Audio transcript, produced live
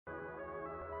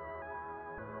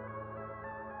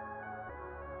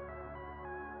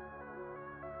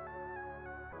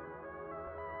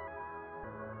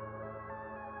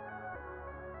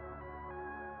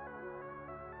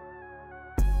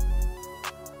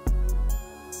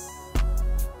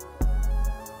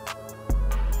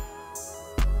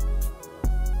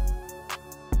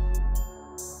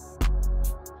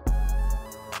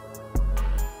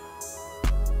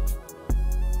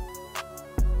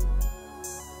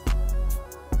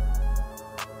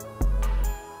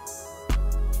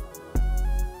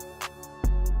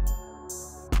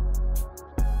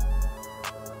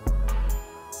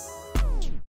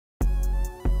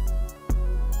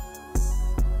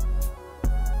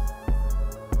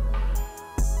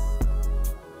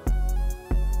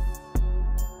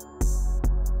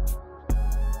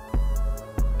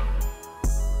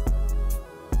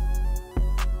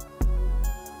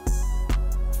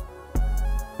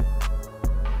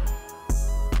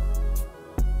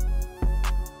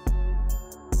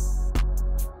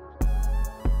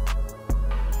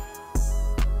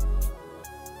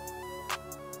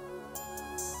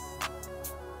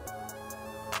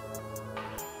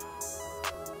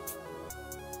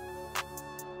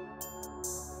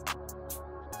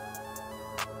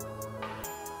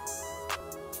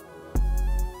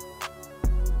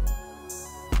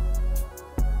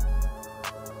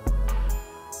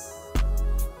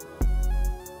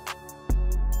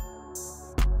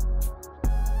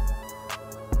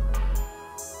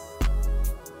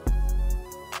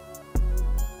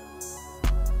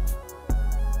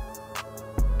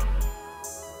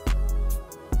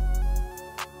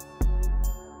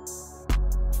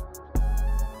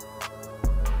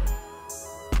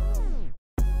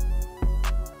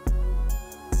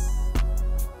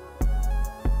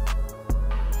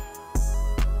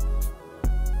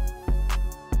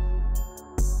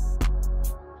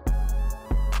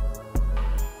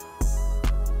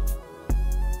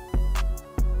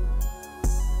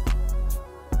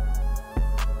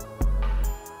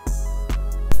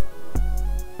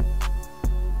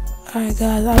Alright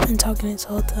guys, I've been talking this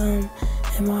whole time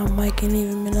and my mic ain't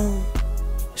even been on.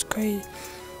 It's crazy.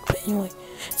 But anyway,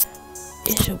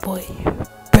 it's your boy.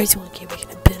 Crazy one, keep making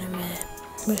it better, man.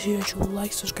 Make sure that you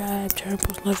like, subscribe, turn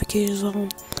post notifications on,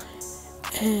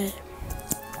 and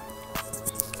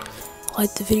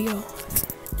like the video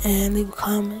and leave a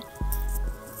comment.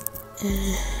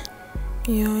 And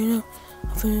you already know,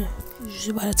 I'm finna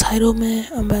just by the title, man.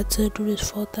 I'm about to do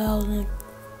this 4,000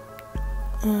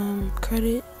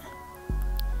 credit.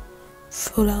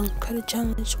 4,000 credit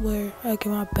challenge where I get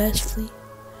my best fit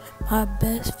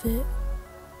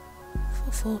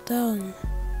for 4,000.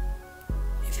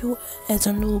 If you as a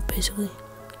noob, basically.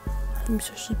 Let me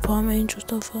search the Palm Angel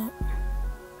stuff up.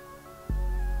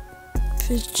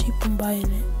 If it's cheap, I'm buying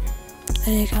it.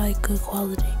 And it got like good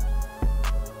quality.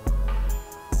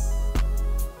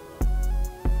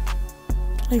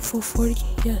 Like 440,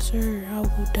 yes sir. I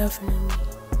will definitely.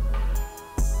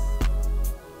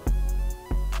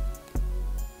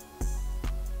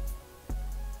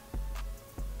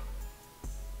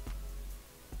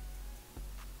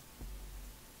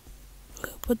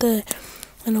 Put that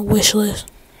in a wish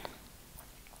list.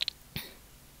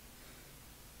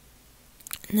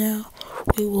 Now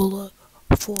we will look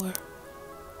for,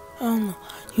 I don't know,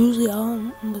 usually I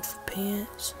don't look for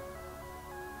pants.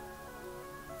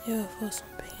 Yeah, for some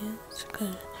pants,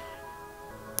 cause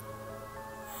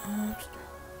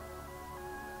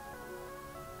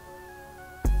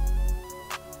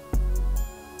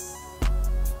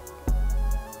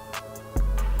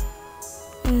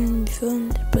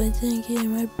feeling it, but I think it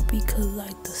might be because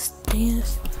like the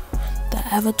stance, the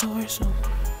avatar, so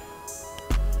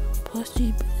plus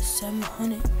G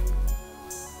 700. You know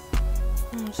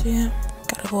what I'm saying?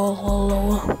 Gotta go a little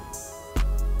lower.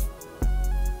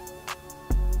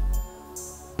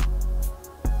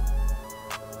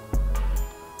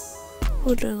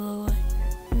 What does it look like?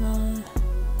 No,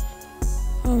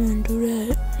 I wouldn't do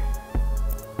that.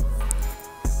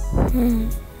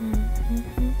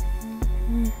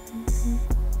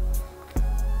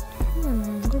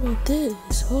 What about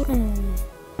this? Hold on.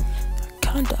 I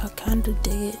kinda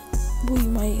dig it. We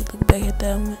might look back at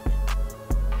that one.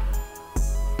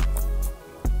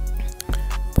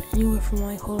 But anywhere from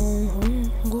like, hold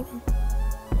on.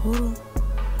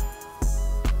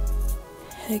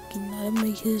 Heck, you know, that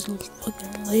make his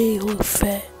fucking leg look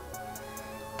fat.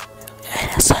 And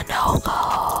that's a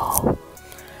no-go.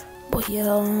 But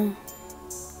yeah,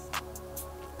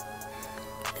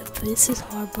 this is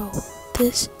hard, bro.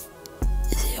 Is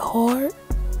it hard? I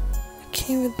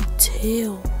can't really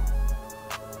tell.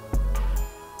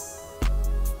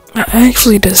 I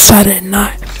actually decided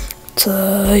not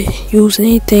to use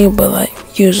anything, but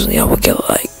like usually I would get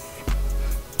like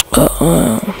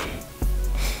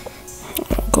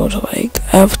go to like the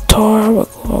avatar.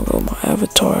 I'll go my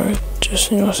avatar,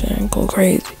 just, you know what I'm saying, go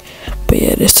crazy. But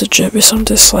yeah, this the drip. It's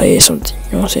something slight, something,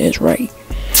 you know what I'm saying, it's right.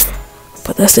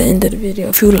 But that's the end of the video.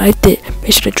 If you liked it,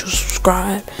 make sure that you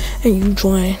subscribe and you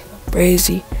join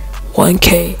Brazy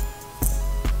 1K.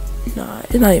 Nah,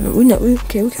 it's not even. We got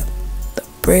the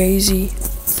Brazy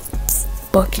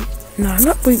bucket. Nah,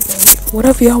 not Brazy.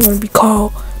 Whatever y'all want to be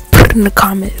called, put it in the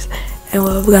comments. And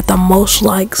whoever got the most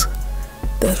likes,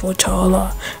 that's what y'all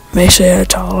are. Make sure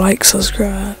that y'all like,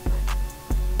 subscribe,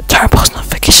 turn post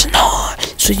notification on,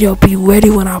 so you'll be ready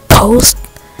when I post.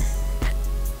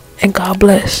 And God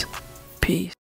bless. Peace.